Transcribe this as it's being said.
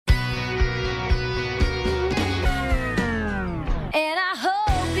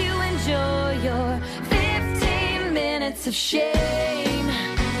of shame.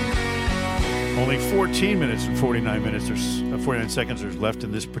 Only 14 minutes and 49 seconds are left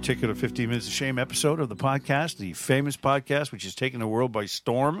in this particular 15 Minutes of Shame episode of the podcast, the famous podcast, which is taking the world by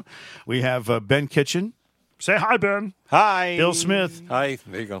storm. We have Ben Kitchen. Say hi, Ben. Hi. Bill Smith. Hi.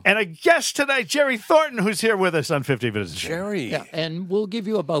 There you go. And a guest tonight, Jerry Thornton, who's here with us on 15 Minutes of Shame. Jerry. Yeah, and we'll give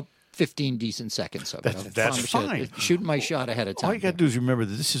you about 15 decent seconds of it. That's promise fine. you. Shooting my shot ahead of time. All you got to do is remember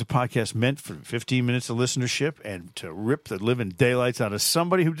that this is a podcast meant for 15 minutes of listenership and to rip the living daylights out of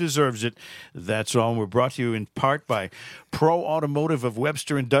somebody who deserves it. That's all. And we're brought to you in part by Pro Automotive of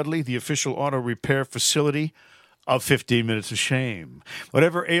Webster and Dudley, the official auto repair facility of 15 Minutes of Shame.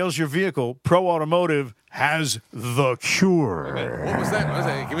 Whatever ails your vehicle, Pro Automotive has the cure. What was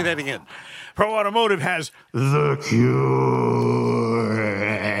that? Give me that again. Pro Automotive has the cure.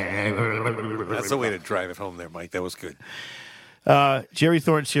 That's the way to drive it home there, Mike. That was good. Jerry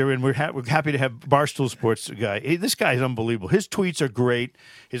Thornton's here, and we're happy to have Barstool Sports guy. This guy is unbelievable. His tweets are great.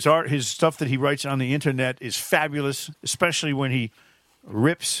 His art, his stuff that he writes on the internet is fabulous, especially when he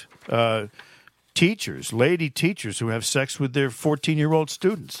rips lady teachers who have sex with their 14-year-old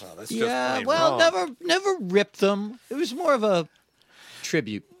students. Oh, that's just Yeah, plain well, wrong. never ripped them. It was more of a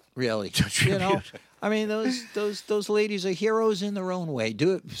tribute, really. You know, I mean, those ladies are heroes in their own way.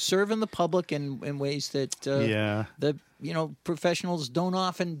 Serving the public in ways that the professionals don't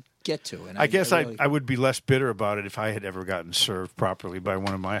often get to. And I guess really, I would be less bitter about it if I had ever gotten served properly by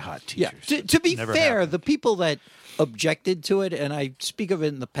one of my hot teachers. Yeah. To be Never fair, happened. the people that objected to it, and I speak of it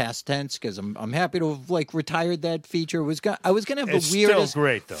in the past tense because I'm happy to have retired that feature. I was going to have It's the still weirdest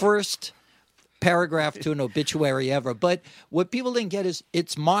great, though. first paragraph to an obituary ever, but what people didn't get is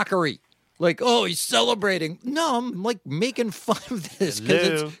it's mockery. Like, oh, he's celebrating. No, I'm making fun of this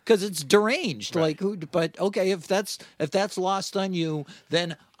because it's deranged. Right. Like, who? But okay, if that's lost on you,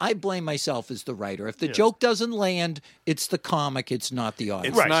 then I blame myself as the writer. If the joke doesn't land, it's the comic. It's not the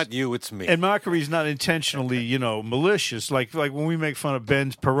audience. It's not you, it's me. And mockery is not intentionally, malicious. Like when we make fun of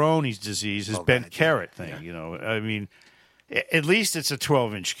Ben's Peyronie's disease, his bent carrot thing. Yeah. I mean, at least it's a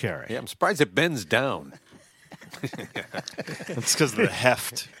 12-inch carrot. Yeah, I'm surprised it bends down. It's because of the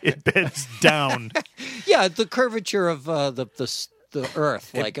heft. It bends down. Yeah, the curvature of the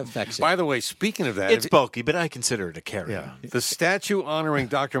earth affects it. By the way, speaking of that, It's bulky, but I consider it a carry. Yeah. the statue honoring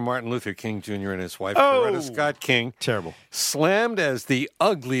Dr. Martin Luther King Jr. and his wife, Oh. Coretta Scott King, Terrible. slammed as the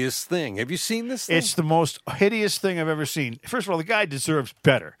ugliest thing. Have you seen this thing? It's the most hideous thing I've ever seen. First of all, the guy deserves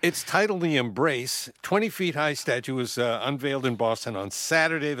better. It's titled The Embrace. 20 feet high statue was unveiled in Boston on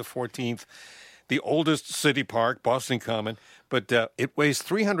Saturday the 14th. The oldest city park, Boston Common, but it weighs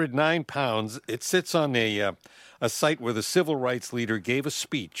 309 pounds. It sits on a site where the civil rights leader gave a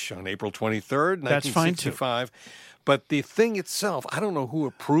speech on April 23rd, That's fine, too. 1965. But the thing itself, I don't know who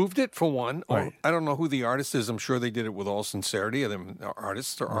approved it, for one. Or Right. I don't know who the artist is. I'm sure they did it with all sincerity. Them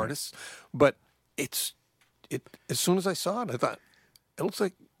artists are artists. But it. As soon as I saw it, I thought, it looks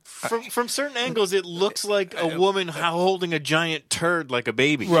like... From certain angles, it looks like a woman holding a giant turd like a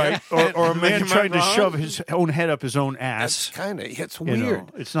baby. Right. Or a man Am I trying to wrong? shove his own head up his own That's ass. kind of... It's You weird. know,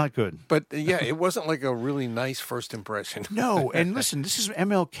 it's not good. But, yeah, it wasn't like a really nice first impression. No, and listen, this is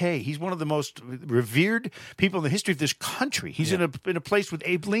MLK. He's one of the most revered people in the history of this country. He's in a place with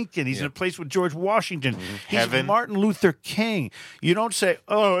Abe Lincoln. He's in a place with George Washington. He's Heaven. Martin Luther King. You don't say,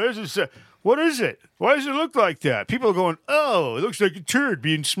 "Oh, this is what is it? Why does it look like that?" People are going, "Oh, it looks like a turd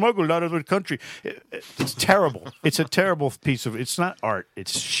being smuggled out of the country." It's terrible. It's a terrible piece of. It's not art.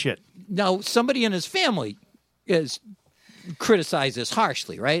 It's shit. Now, somebody in his family is criticized this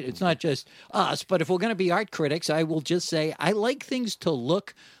harshly, right? It's not just us, but if we're going to be art critics, I will just say I like things to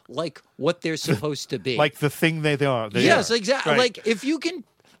look like what they're supposed to be. Like the thing they are. Yes, exactly. Right. Like if you can.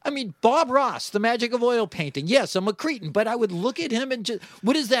 I mean, Bob Ross, The Magic of Oil Painting. Yes, I'm a cretin, but I would look at him and just,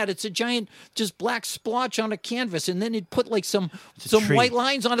 what is that? It's a giant, just black splotch on a canvas, and then he'd put like some tree. white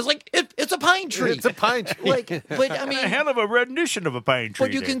lines on it. It's like it's a pine tree. It's a pine tree. But I a mean, hell of a rendition of a pine tree.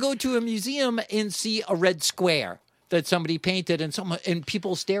 but you there. can go to a museum and see a red square that somebody painted, and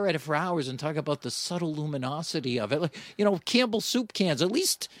people stare at it for hours and talk about the subtle luminosity of it. Like, Campbell soup cans. At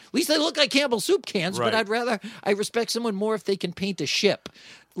least they look like Campbell soup cans. Right. But I respect someone more if they can paint a ship.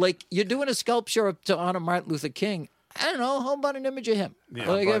 Like, you're doing a sculpture to honor Martin Luther King. I don't know. How about an image of him? Yeah,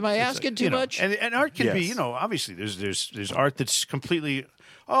 Like, but am I it's asking too much? And art can be, Yes. obviously there's art that's completely.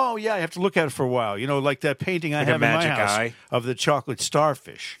 Oh yeah, you have to look at it for a while. Like that painting I Like a have in my magic house eye? of the chocolate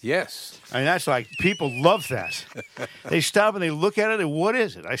starfish. Yes. I mean, that's like people love that. They stop and they look at it, and what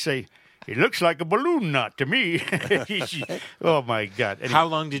is it? I say, it looks like a balloon knot to me. Oh my God! How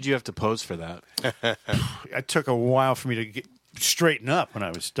long did you have to pose for that? It took a while for me to straighten up when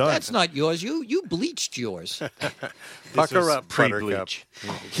I was done. That's not yours. You bleached yours. Pucker up, Buttercup. pre-bleach.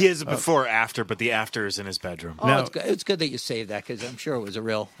 He has a before after, but the after is in his bedroom. Oh, Now- it's good that you saved that because I'm sure it was a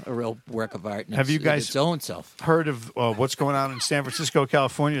real work of art. In Have you guys- its own self? Heard of what's going on in San Francisco,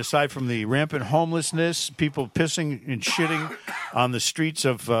 California, aside from the rampant homelessness, people pissing and shitting on the streets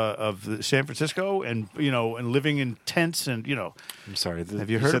of San Francisco, and and living in tents, and I'm sorry. Have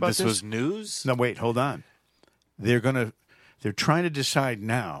you heard said about this this? was news? No, wait, hold on. They're trying to decide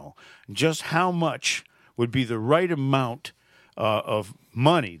now just how much would be the right amount of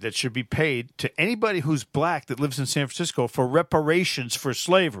money that should be paid to anybody who's black that lives in San Francisco for reparations for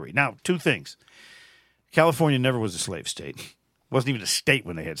slavery. Now, two things. California never was a slave state. It wasn't even a state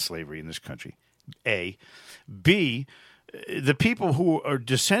when they had slavery in this country. A. B, the people who are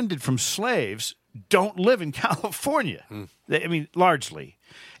descended from slaves don't live in California. Largely.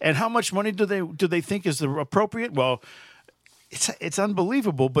 And how much money do they think is the appropriate? Well, it's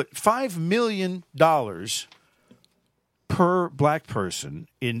unbelievable, but $5 million per black person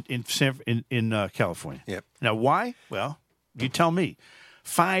in California. Yep. Now, why? Well, you tell me.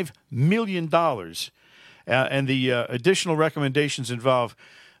 $5 million. And the additional recommendations involve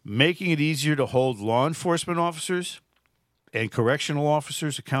making it easier to hold law enforcement officers and correctional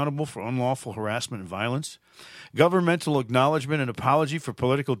officers accountable for unlawful harassment and violence, governmental acknowledgement and apology for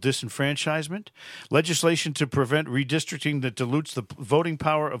political disenfranchisement, legislation to prevent redistricting that dilutes the voting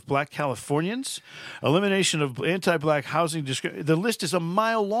power of black Californians, elimination of anti-black housing discrimination. The list is a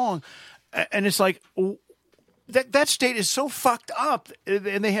mile long, and it's like that state is so fucked up,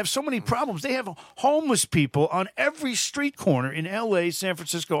 and they have so many problems. They have homeless people on every street corner in L.A., San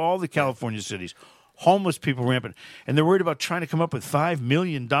Francisco, all the California cities. Homeless people rampant. And they're worried about trying to come up with $5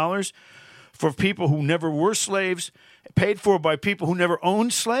 million for people who never were slaves, paid for by people who never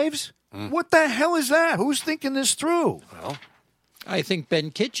owned slaves? What the hell is that? Who's thinking this through? Well, I think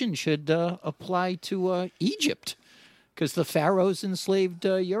Ben Kitchen should apply to Egypt because the pharaohs enslaved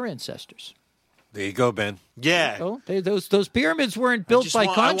your ancestors. there you go, Ben. Yeah. Oh, those pyramids weren't built by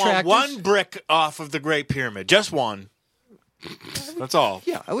I contractors. want one brick off of the Great Pyramid. Just one. That's all.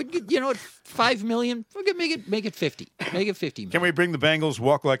 Yeah, I would. $5 million. We're gonna make it 50. Make it 50 million. Can we bring the Bengals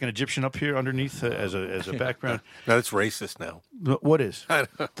walk like an Egyptian up here underneath as a background? No, that's racist now. What is? The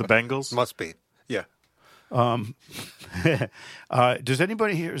Bengals? Must be. Yeah. Is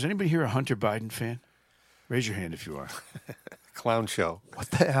anybody here a Hunter Biden fan? Raise your hand if you are. Clown show. What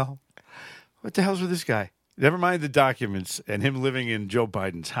the hell? What the hell's with this guy? Never mind the documents and him living in Joe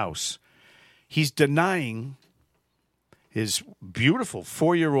Biden's house. He's denying his beautiful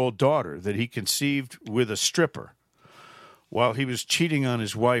 4-year-old daughter that he conceived with a stripper while he was cheating on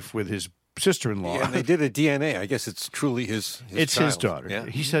his wife with his sister-in-law. Yeah, and they did a DNA. I guess it's truly his It's child. his daughter. Yeah.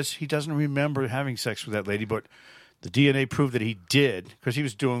 He says he doesn't remember having sex with that lady, but the DNA proved that he did because he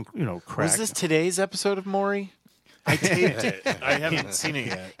was doing, crack. Was this today's episode of Maury? I taped it. I haven't seen it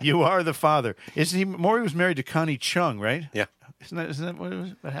yet. You are the father. Isn't he? Maury was married to Connie Chung, right? Yeah. Isn't that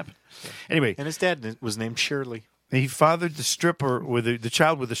what happened? Anyway, And his dad was named Shirley. he fathered the stripper with the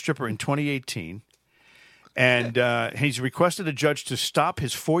child with the stripper in 2018, and he's requested a judge to stop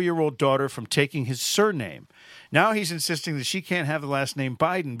his 4-year-old daughter from taking his surname. Now he's insisting that she can't have the last name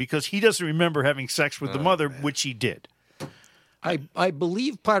Biden because he doesn't remember having sex with the mother, which he did. I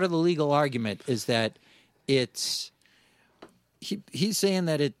believe part of the legal argument is that he's saying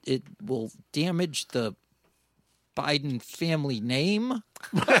that it will damage the Biden family name,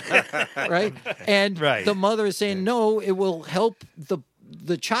 right? And Right. the mother is saying no, it will help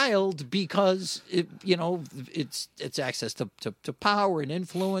the child because it's access to power and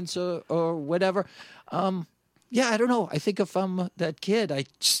influence or whatever. Yeah, I don't know. I think if I'm that kid, I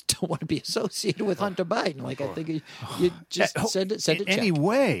just don't want to be associated with Hunter Biden. Like, I think you just send it.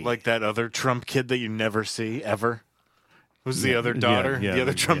 Anyway, Like that other Trump kid that you never see ever. Who's the other daughter? yeah, the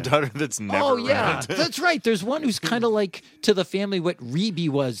other Trump daughter that's never Oh yeah, around. that's right. There's one who's kind of like to the family what Reby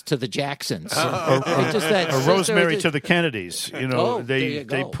was to the Jacksons, or just that or sister Rosemary that- to the Kennedys. Oh, there you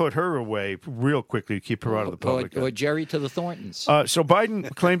they go. put her away real quickly to keep her out of the public. or Jerry to the Thorntons. So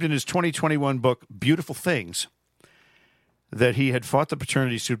Biden claimed in his 2021 book, Beautiful Things, that he had fought the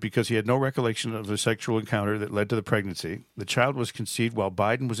paternity suit because he had no recollection of the sexual encounter that led to the pregnancy. The child was conceived while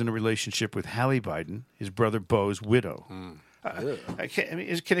Biden was in a relationship with Hallie Biden, his brother Beau's widow.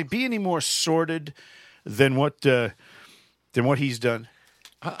 Can it be any more sordid than what he's done?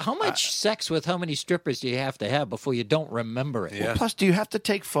 How much sex with how many strippers do you have to have before you don't remember it? Yeah. Plus, do you have to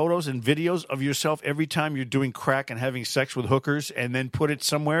take photos and videos of yourself every time you're doing crack and having sex with hookers and then put it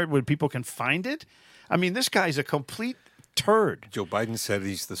somewhere where people can find it? I mean, this guy's a complete turd. Joe Biden said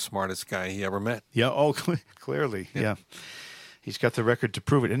he's the smartest guy he ever met. Yeah, clearly, yeah. He's got the record to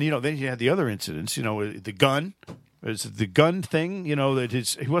prove it. And, then you had the other incidents, the gun. It's the gun thing,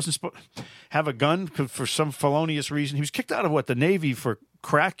 that he wasn't supposed to have a gun for some felonious reason. He was kicked out of the Navy for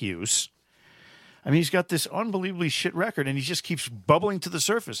crack use. I mean, he's got this unbelievably shit record, and he just keeps bubbling to the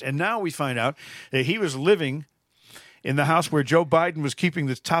surface. And now we find out that he was living in the house where Joe Biden was keeping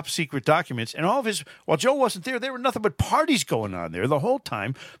the top secret documents. And while Joe wasn't there were nothing but parties going on there the whole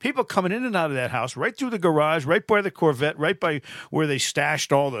time. People coming in and out of that house, right through the garage, right by the Corvette, right by where they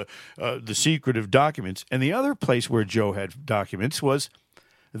stashed all the secretive documents. And the other place where Joe had documents was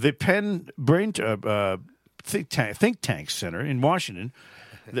the Penn Think Tank Center in Washington,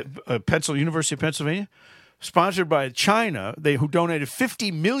 the University of Pennsylvania, sponsored by China, who donated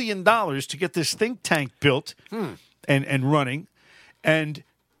 $50 million to get this think tank built. And running, and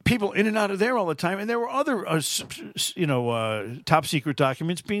people in and out of there all the time. And there were other, top secret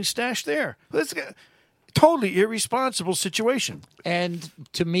documents being stashed there. That's a totally irresponsible situation. And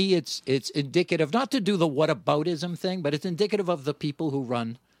to me, it's indicative, not to do the whataboutism thing, but it's indicative of the people who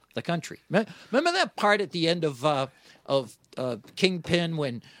run the country. Remember that part at the end of Kingpin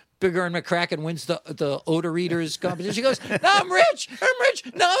when Bigger and McCracken wins the odor eaters competition. She goes, "Now I'm rich.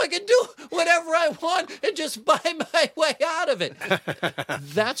 Now I can do whatever I want and just buy my way out of it."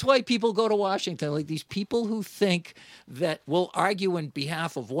 That's why people go to Washington. Like these people who think that will argue in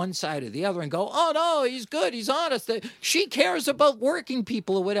behalf of one side or the other and go, "Oh no, he's good. He's honest. She cares about working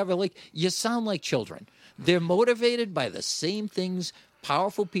people or whatever." Like you sound like children. They're motivated by the same things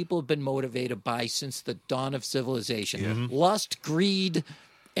powerful people have been motivated by since the dawn of civilization: lust, greed,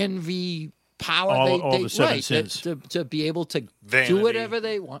 envy, power. All the seven sins. To be able to Vanity. do whatever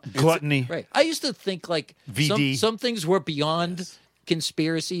they want. Gluttony. Right. I used to think like VD. some things were beyond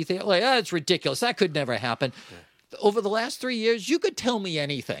conspiracy. Like, it's ridiculous. That could never happen. Over the last 3 years, you could tell me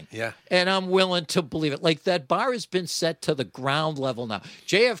anything. Yeah. And I'm willing to believe it. Like that bar has been set to the ground level now.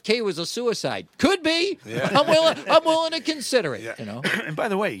 JFK was a suicide. Could be. Yeah. I'm willing to consider it. Yeah. And by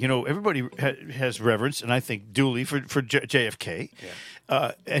the way, everybody has reverence, and I think duly for JFK.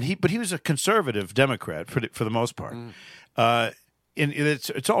 Yeah. But he was a conservative Democrat for the most part. And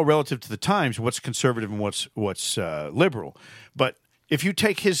it's all relative to the times, what's conservative and what's liberal. But if you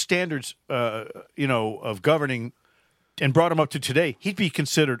take his standards, of governing and brought him up to today, he'd be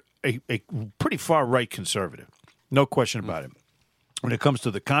considered a pretty far right conservative. No question about it. When it comes to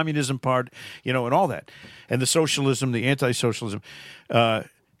the communism part, and all that, and the socialism, the anti-socialism. But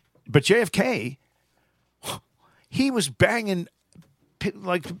JFK, he was banging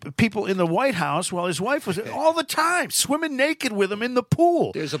like people in the White House while his wife was all the time swimming naked with him in the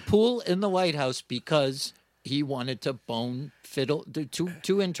pool. There's a pool in the White House because he wanted to bone Fiddle.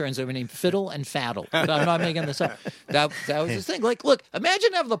 Two interns that were named Fiddle and Faddle. But I'm not making this up. That was his thing. Like, look,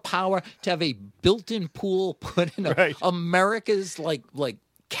 imagine having the power to have a built-in pool put in America's like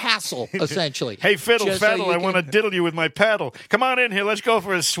castle, essentially. Hey, Fiddle, Faddle, I want to diddle you with my paddle. Come on in here. Let's go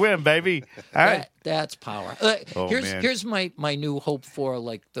for a swim, baby. All right? That's power. Here's my new hope for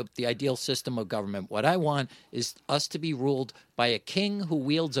like the ideal system of government. What I want is us to be ruled by a king who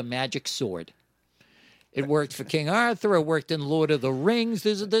wields a magic sword. It worked for King Arthur. It worked in Lord of the Rings.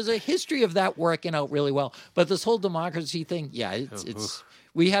 There's a history of that working out really well. But this whole democracy thing, it's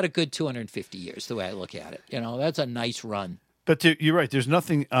we had a good 250 years, the way I look at it. That's a nice run. But you're right. There's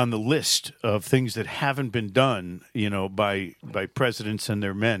nothing on the list of things that haven't been done, by presidents and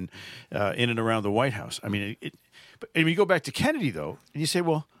their men in and around the White House. I mean, but you go back to Kennedy, though, and you say,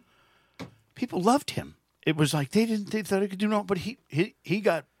 well, people loved him. It was like they thought he could do no, but he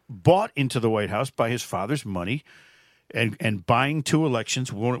got bought into the White House by his father's money and buying two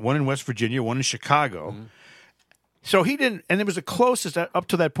elections, one in West Virginia, one in Chicago. Mm-hmm. So he didn't, and it was the closest, up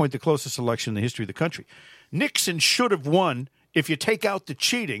to that point, the closest election in the history of the country. Nixon should have won if you take out the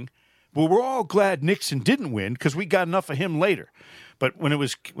cheating. Well, we're all glad Nixon didn't win because we got enough of him later. But when it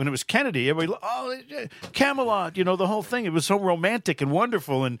was Kennedy, everybody, Camelot, the whole thing. It was so romantic and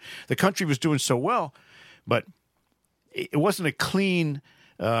wonderful, and the country was doing so well. But it wasn't a clean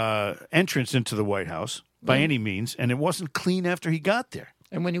entrance into the White House by any means, and it wasn't clean after he got there.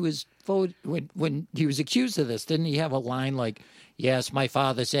 And when he was when he was accused of this, didn't he have a line like, "Yes, my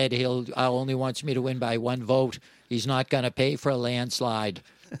father said he only wants me to win by one vote. He's not going to pay for a landslide."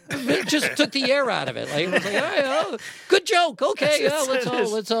 It just took the air out of it. Like, it was like, oh, good joke. Okay,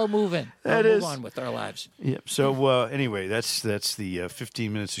 let's all move in. Move on with our lives. Yeah. So anyway, that's the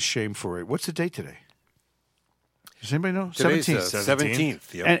 15 minutes of shame for it. What's the date today? Does anybody know? 17th.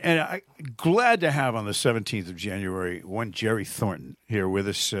 17th. Yep. And I'm glad to have on the 17th of January one Jerry Thornton here with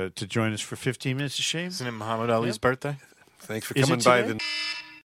us to join us for 15 minutes of shame. Isn't it Muhammad Ali's birthday? Thanks for coming by.